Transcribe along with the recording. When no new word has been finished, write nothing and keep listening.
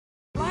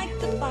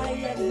The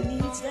fire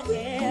needs the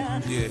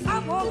air. Yeah. I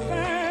won't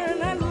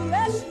burn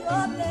unless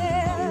you're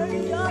there.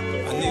 You're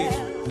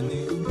there.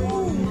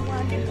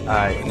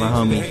 Alright, my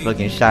homie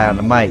fucking shy on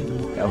the mic.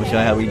 I will show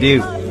you how we do.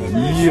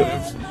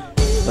 Yeah.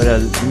 But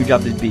let me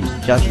drop this beat.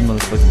 Drop this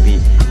motherfucking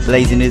beat.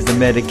 Blazing is the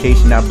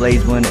medication. I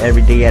blaze one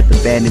every day at the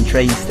abandoned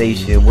train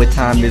station. What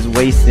time is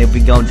wasting?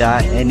 We gon'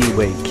 die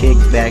anyway. Kick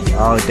back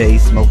all day,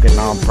 smoking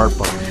on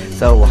purple.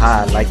 So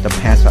high like the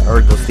pants for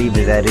Urkel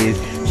Stevens, that is.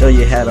 Show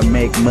you how to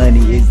make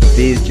money. Is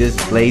this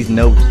just blaze?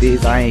 No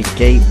this. I ain't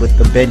gay, but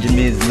the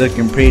Benjamins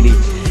looking pretty.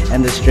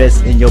 And the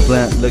stress in your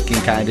blunt looking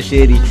kinda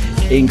shitty.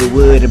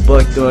 Inglewood and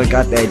Buckthorn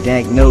got that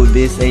dank. No,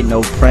 this ain't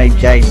no prank.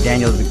 Jack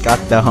Daniels got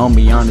the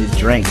homie on his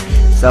drink.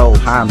 So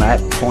high, I'm at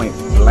point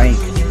blank.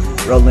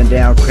 Rolling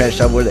down, crash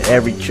over to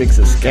every trick's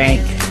a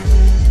skank.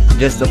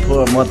 Just a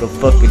poor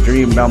motherfucker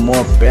dream about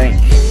more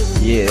bank.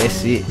 Yeah,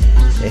 that's it.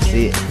 That's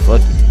it.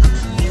 Fuck it.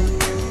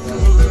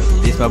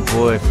 This my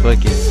boy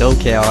fucking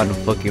Socal on the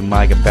fucking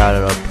mic about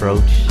an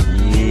approach.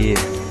 Yeah.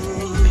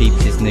 Peep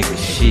this nigga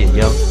shit,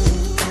 yo.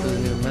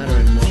 Doesn't even matter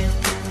anymore.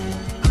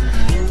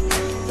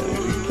 Don't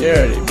even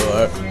care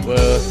anymore.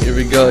 Well, here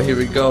we go, here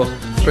we go.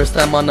 First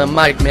time on the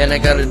mic, man, I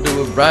gotta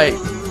do it right.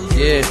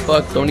 Yeah,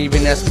 fuck, don't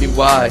even ask me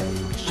why.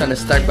 Just tryna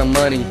stack my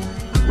money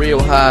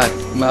real high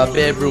in my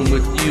bedroom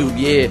with you,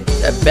 yeah.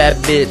 That bad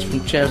bitch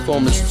from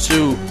Transformers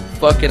 2.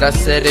 Fuck it, I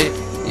said it,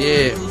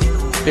 yeah.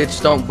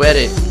 Bitch, don't wet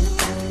it.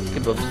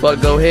 Give a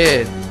fuck, go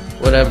ahead.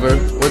 Whatever,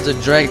 where's a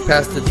drink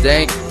past the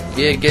dank?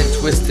 Yeah, get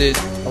twisted.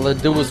 All I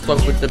do is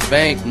fuck with the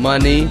bank.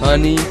 Money,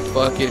 honey,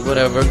 fuck it,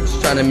 whatever.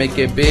 Just tryna make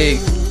it big,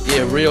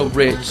 yeah, real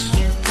rich.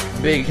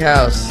 Big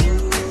house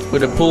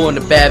with a pool and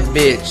a bad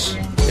bitch.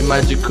 In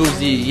my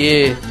jacuzzi,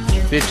 yeah.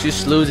 Bitch, you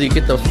sloozy,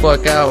 get the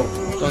fuck out.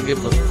 Don't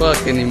give a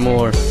fuck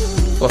anymore.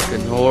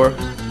 Fucking whore.